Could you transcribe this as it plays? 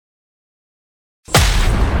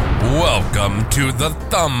Welcome to the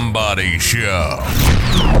Thumb Buddy Show,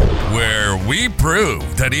 where we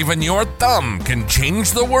prove that even your thumb can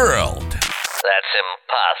change the world. That's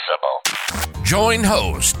impossible. Join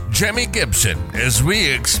host Jimmy Gibson as we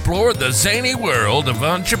explore the zany world of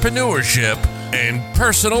entrepreneurship and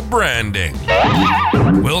personal branding.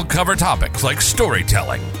 We'll cover topics like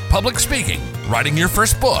storytelling, public speaking, writing your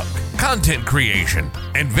first book, content creation,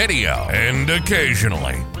 and video. And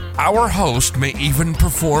occasionally, our host may even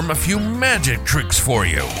perform a few magic tricks for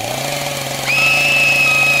you.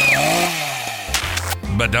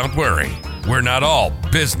 But don't worry, we're not all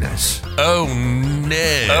business. Oh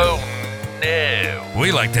no. Oh no.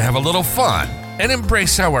 We like to have a little fun and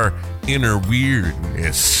embrace our inner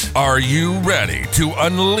weirdness. Are you ready to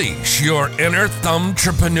unleash your inner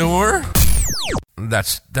thumbtrepreneur?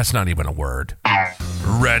 That's not even a word.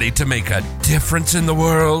 Ready to make a difference in the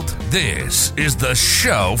world? This is the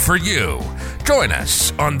show for you. Join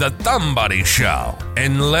us on the Thumb Buddy Show,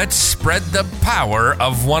 and let's spread the power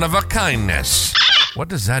of one-of-a-kindness. What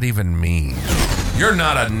does that even mean? You're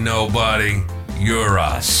not a nobody. You're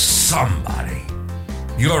a somebody.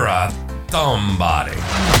 You're a thumb body.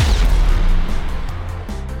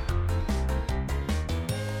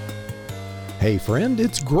 Hey friend,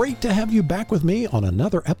 it's great to have you back with me on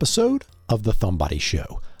another episode of the Thumb Buddy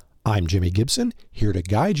Show. I'm Jimmy Gibson, here to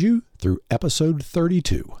guide you through episode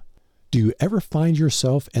 32. Do you ever find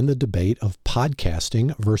yourself in the debate of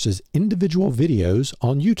podcasting versus individual videos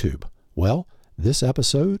on YouTube? Well, this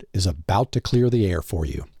episode is about to clear the air for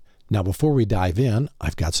you. Now, before we dive in,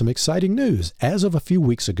 I've got some exciting news. As of a few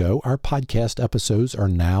weeks ago, our podcast episodes are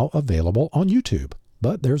now available on YouTube.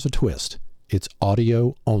 But there's a twist. It's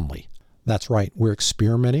audio only. That's right, we're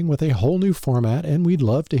experimenting with a whole new format, and we'd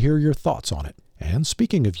love to hear your thoughts on it. And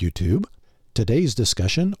speaking of YouTube, today's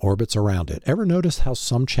discussion orbits around it. Ever notice how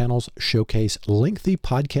some channels showcase lengthy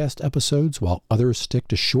podcast episodes while others stick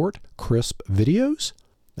to short, crisp videos?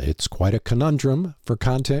 It's quite a conundrum for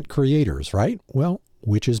content creators, right? Well,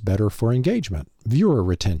 which is better for engagement, viewer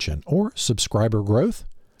retention, or subscriber growth?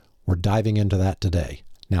 We're diving into that today.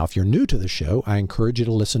 Now, if you're new to the show, I encourage you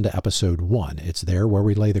to listen to episode 1. It's there where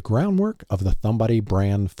we lay the groundwork of the Thumb Buddy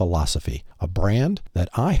brand philosophy, a brand that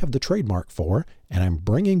I have the trademark for, and I'm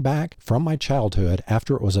bringing back from my childhood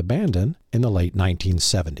after it was abandoned in the late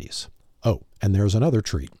 1970s. Oh, and there's another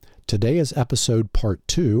treat. Today is episode part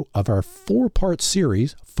 2 of our 4-part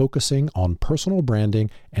series focusing on personal branding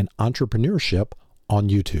and entrepreneurship on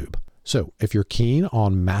YouTube. So if you're keen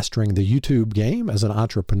on mastering the YouTube game as an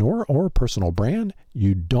entrepreneur or personal brand,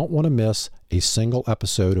 you don't want to miss a single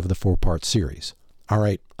episode of the 4-part series. All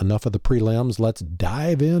right, enough of the prelims. Let's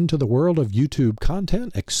dive into the world of YouTube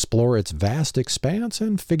content, explore its vast expanse,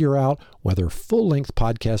 and figure out whether full-length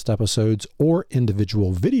podcast episodes or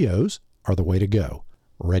individual videos are the way to go.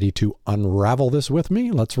 Ready to unravel this with me?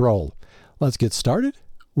 Let's roll. Let's get started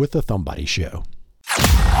with the Thumb Buddy Show.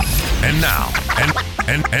 And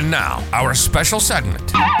now, our special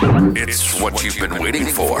segment. It's what you've been waiting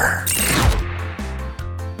for.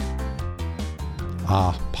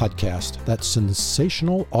 Podcast, that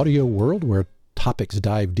sensational audio world where topics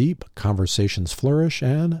dive deep, conversations flourish,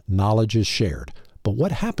 and knowledge is shared. But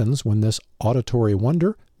what happens when this auditory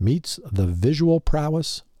wonder meets the visual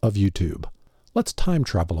prowess of YouTube? Let's time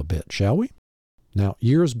travel a bit, shall we? Now,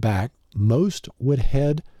 years back, most would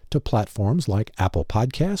head to platforms like Apple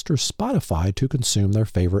Podcast or Spotify to consume their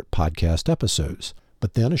favorite podcast episodes.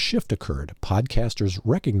 But then a shift occurred. Podcasters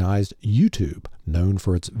recognized YouTube, known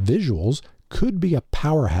for its visuals, could be a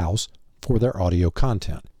powerhouse for their audio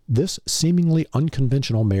content. This seemingly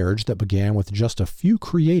unconventional marriage that began with just a few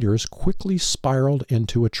creators quickly spiraled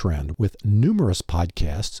into a trend, with numerous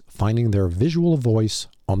podcasts finding their visual voice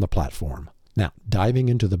on the platform. Now, diving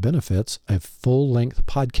into the benefits of full-length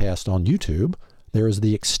podcast on YouTube, there is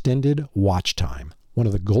the extended watch time. One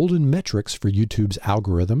of the golden metrics for YouTube's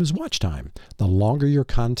algorithm is watch time. The longer your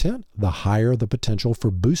content, the higher the potential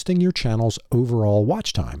for boosting your channel's overall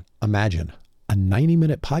watch time. Imagine, a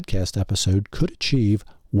 90-minute podcast episode could achieve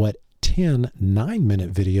what 10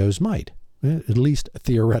 9-minute videos might, at least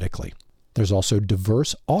theoretically. There's also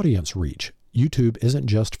diverse audience reach. YouTube isn't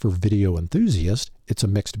just for video enthusiasts, it's a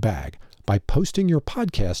mixed bag. By posting your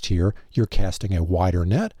podcast here, you're casting a wider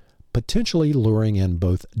net, potentially luring in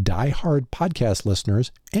both die-hard podcast listeners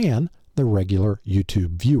and the regular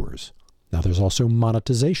YouTube viewers. Now, there's also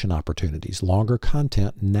monetization opportunities. Longer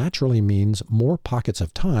content naturally means more pockets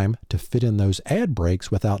of time to fit in those ad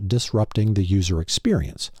breaks without disrupting the user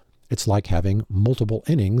experience. It's like having multiple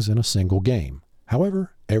innings in a single game.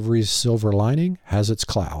 However, every silver lining has its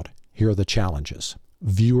cloud. Here are the challenges.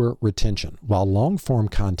 Viewer retention. While long-form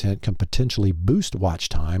content can potentially boost watch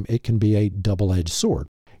time, it can be a double-edged sword.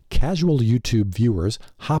 Casual YouTube viewers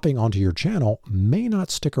hopping onto your channel may not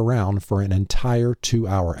stick around for an entire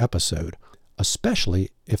 2-hour episode, especially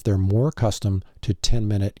if they're more accustomed to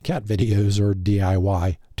 10-minute cat videos or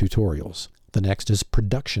DIY tutorials. The next is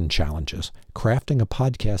production challenges. Crafting a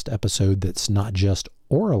podcast episode that's not just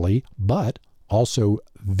orally, but also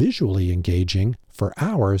visually engaging for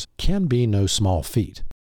hours can be no small feat.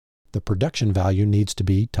 The production value needs to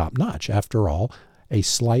be top-notch. After all, a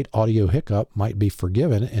slight audio hiccup might be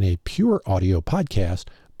forgiven in a pure audio podcast,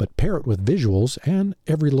 but pair it with visuals and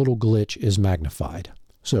every little glitch is magnified.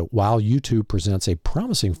 So while YouTube presents a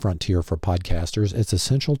promising frontier for podcasters, it's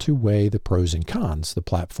essential to weigh the pros and cons. The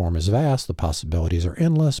platform is vast, the possibilities are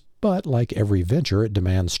endless, but like every venture, it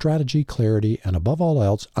demands strategy, clarity, and above all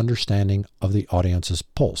else, understanding of the audience's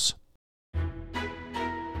pulse.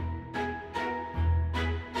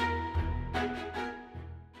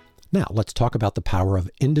 Now, let's talk about the power of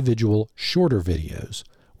individual, shorter videos.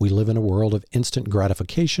 We live in a world of instant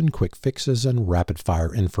gratification, quick fixes, and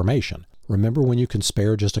rapid-fire information. Remember when you can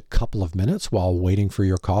spare just a couple of minutes while waiting for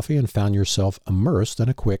your coffee and found yourself immersed in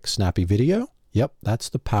a quick, snappy video? Yep, that's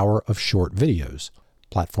the power of short videos.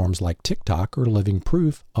 Platforms like TikTok are living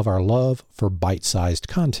proof of our love for bite-sized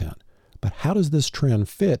content. But how does this trend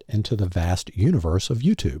fit into the vast universe of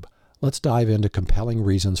YouTube? Let's dive into compelling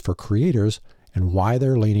reasons for creators and why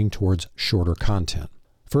they're leaning towards shorter content.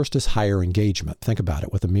 First is higher engagement. Think about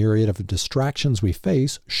it. With a myriad of distractions we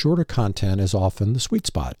face, shorter content is often the sweet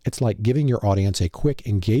spot. It's like giving your audience a quick,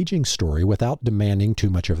 engaging story without demanding too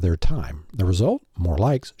much of their time. The result? More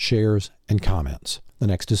likes, shares, and comments. The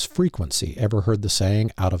next is frequency. Ever heard the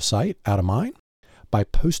saying, out of sight, out of mind? By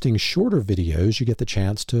posting shorter videos, you get the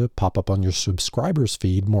chance to pop up on your subscribers'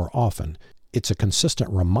 feed more often. It's a consistent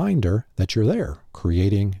reminder that you're there,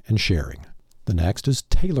 creating and sharing. The next is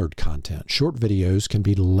tailored content. Short videos can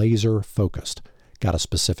be laser focused. Got a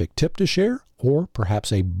specific tip to share or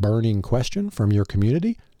perhaps a burning question from your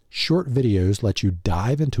community? Short videos let you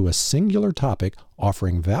dive into a singular topic,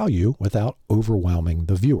 offering value without overwhelming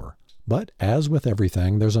the viewer. But as with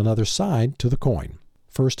everything, there's another side to the coin.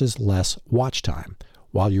 First is less watch time.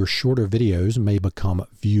 While your shorter videos may become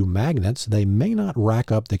view magnets, they may not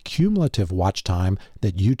rack up the cumulative watch time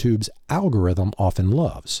that YouTube's algorithm often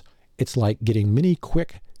loves. It's like getting many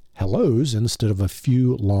quick hellos instead of a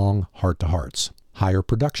few long heart-to-hearts. Higher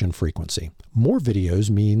production frequency. More videos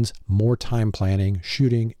means more time planning,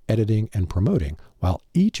 shooting, editing, and promoting. While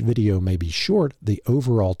each video may be short, the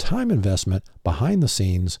overall time investment behind the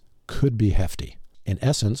scenes could be hefty. In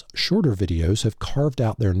essence, shorter videos have carved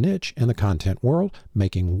out their niche in the content world,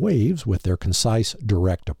 making waves with their concise,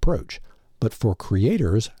 direct approach. But for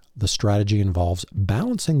creators, the strategy involves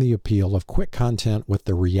balancing the appeal of quick content with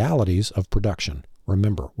the realities of production.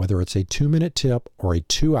 Remember, whether it's a 2-minute tip or a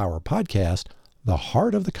 2-hour podcast, the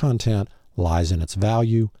heart of the content lies in its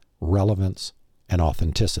value, relevance, and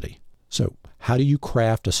authenticity. So, how do you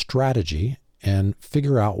craft a strategy and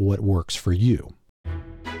figure out what works for you?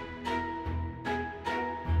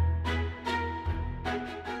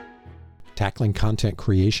 Tackling content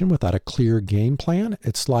creation without a clear game plan,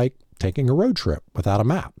 it's like taking a road trip without a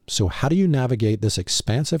map. So how do you navigate this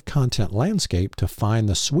expansive content landscape to find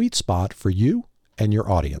the sweet spot for you and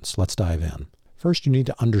your audience? Let's dive in. First, you need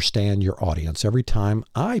to understand your audience. Every time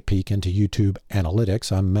I peek into YouTube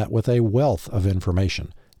analytics, I'm met with a wealth of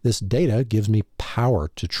information. This data gives me power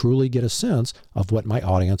to truly get a sense of what my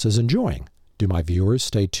audience is enjoying. Do my viewers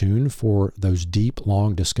stay tuned for those deep,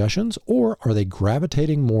 long discussions, or are they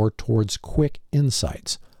gravitating more towards quick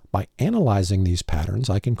insights? By analyzing these patterns,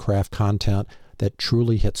 I can craft content that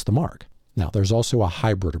truly hits the mark. Now, there's also a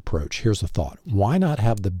hybrid approach. Here's the thought. Why not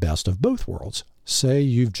have the best of both worlds? Say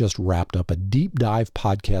you've just wrapped up a deep dive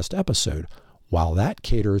podcast episode. While that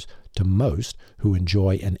caters to most who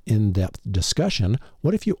enjoy an in-depth discussion,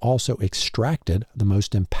 what if you also extracted the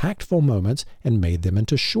most impactful moments and made them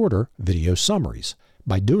into shorter video summaries?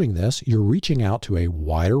 By doing this, you're reaching out to a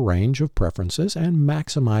wider range of preferences and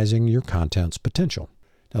maximizing your content's potential.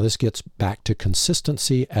 Now, this gets back to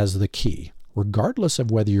consistency as the key. Regardless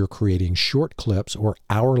of whether you're creating short clips or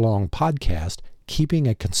hour-long podcasts, keeping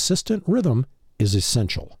a consistent rhythm is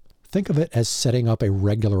essential. Think of it as setting up a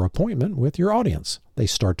regular appointment with your audience. They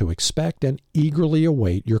start to expect and eagerly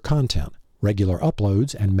await your content. Regular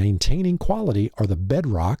uploads and maintaining quality are the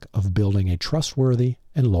bedrock of building a trustworthy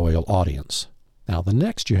and loyal audience. Now, the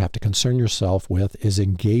next you have to concern yourself with is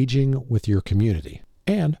engaging with your community.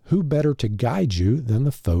 And who better to guide you than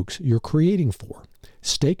the folks you're creating for?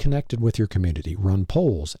 Stay connected with your community, run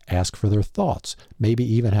polls, ask for their thoughts, maybe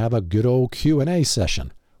even have a good old Q&A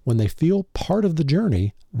session. When they feel part of the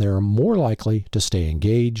journey, they're more likely to stay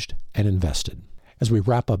engaged and invested. As we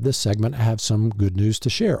wrap up this segment, I have some good news to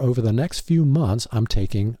share. Over the next few months, I'm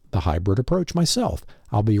taking the hybrid approach myself.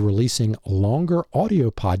 I'll be releasing longer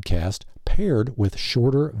audio podcasts paired with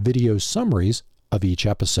shorter video summaries of each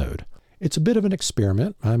episode. It's a bit of an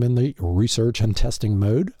experiment. I'm in the research and testing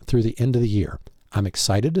mode through the end of the year. I'm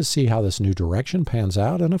excited to see how this new direction pans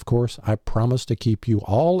out, and of course, I promise to keep you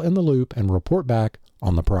all in the loop and report back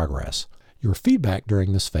on the progress. Your feedback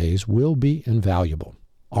during this phase will be invaluable.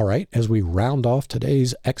 All right, as we round off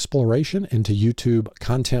today's exploration into YouTube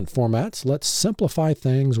content formats, let's simplify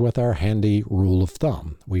things with our handy rule of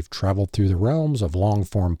thumb. We've traveled through the realms of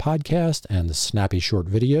long-form podcast and snappy short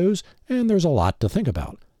videos, and there's a lot to think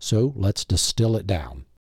about. So let's distill it down.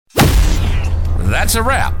 That's a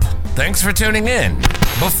wrap. Thanks for tuning in.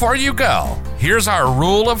 Before you go, here's our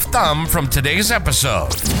rule of thumb from today's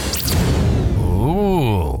episode.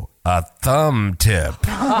 Ooh, a thumb tip.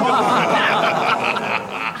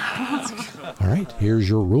 All right, here's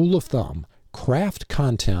your rule of thumb. Craft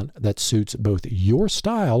content that suits both your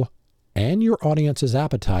style and your audience's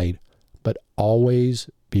appetite, but always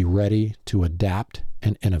be ready to adapt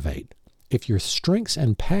and innovate. If your strengths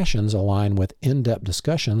and passions align with in-depth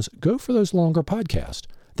discussions, go for those longer podcasts.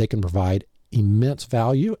 They can provide immense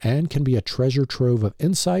value and can be a treasure trove of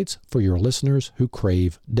insights for your listeners who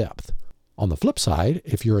crave depth. On the flip side,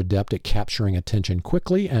 if you're adept at capturing attention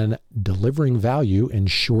quickly and delivering value in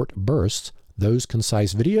short bursts, those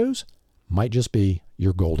concise videos might just be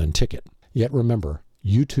your golden ticket. Yet remember,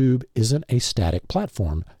 YouTube isn't a static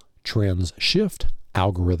platform. Trends shift,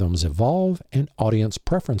 algorithms evolve, and audience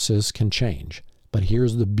preferences can change. But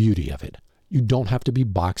here's the beauty of it. You don't have to be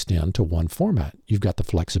boxed into one format. You've got the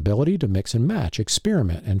flexibility to mix and match,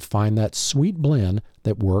 experiment, and find that sweet blend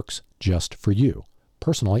that works just for you.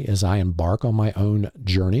 Personally, as I embark on my own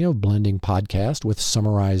journey of blending podcast with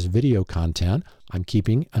summarized video content, I'm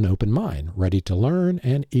keeping an open mind, ready to learn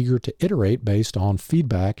and eager to iterate based on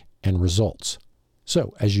feedback and results.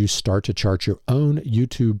 So, as you start to chart your own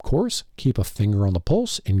YouTube course, keep a finger on the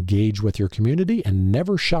pulse, engage with your community, and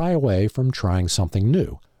never shy away from trying something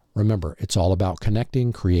new. Remember, it's all about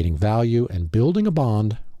connecting, creating value, and building a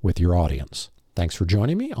bond with your audience. Thanks for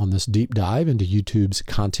joining me on this deep dive into YouTube's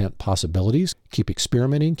content possibilities. Keep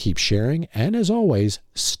experimenting, keep sharing, and as always,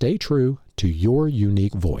 stay true to your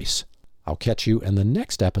unique voice. I'll catch you in the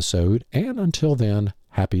next episode, and until then,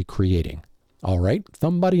 happy creating. All right,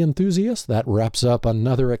 ThumbBuddy enthusiasts, that wraps up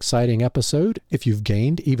another exciting episode. If you've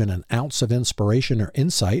gained even an ounce of inspiration or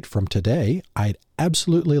insight from today, I'd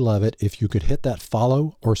absolutely love it if you could hit that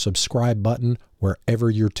follow or subscribe button wherever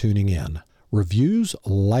you're tuning in. Reviews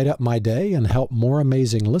light up my day and help more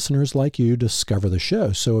amazing listeners like you discover the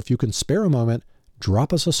show. So if you can spare a moment,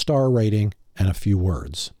 drop us a star rating and a few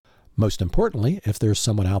words. Most importantly, if there's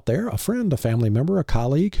someone out there, a friend, a family member, a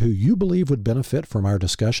colleague who you believe would benefit from our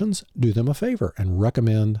discussions, do them a favor and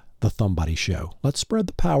recommend The ThumbBuddy Show. Let's spread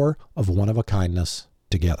the power of one-of-a-kindness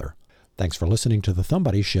together. Thanks for listening to The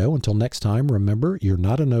ThumbBuddy Show. Until next time, remember, you're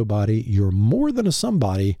not a nobody. You're more than a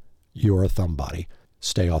somebody. You're a ThumbBuddy.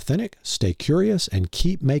 Stay authentic, stay curious, and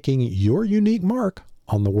keep making your unique mark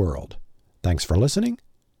on the world. Thanks for listening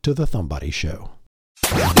to The ThumbBuddy Show.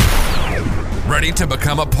 Ready to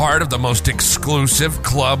become a part of the most exclusive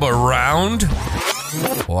club around?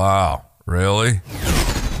 Wow, really?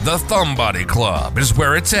 The ThumbBuddy Club is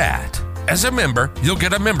where it's at. As a member, you'll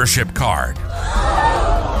get a membership card.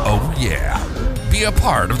 Oh yeah, be a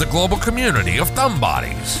part of the global community of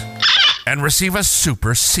ThumbBuddies and receive a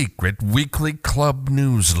super secret weekly club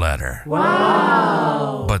newsletter.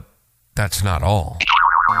 Wow! But that's not all.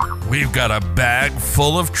 We've got a bag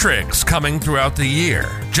full of tricks coming throughout the year.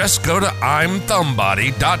 Just go to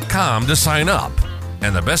I'mThumbBuddy.com to sign up.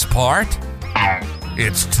 And the best part?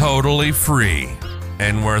 It's totally free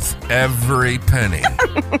and worth every penny.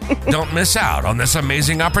 Don't miss out on this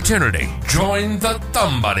amazing opportunity. Join the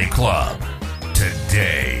ThumbBuddy Club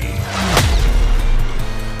today.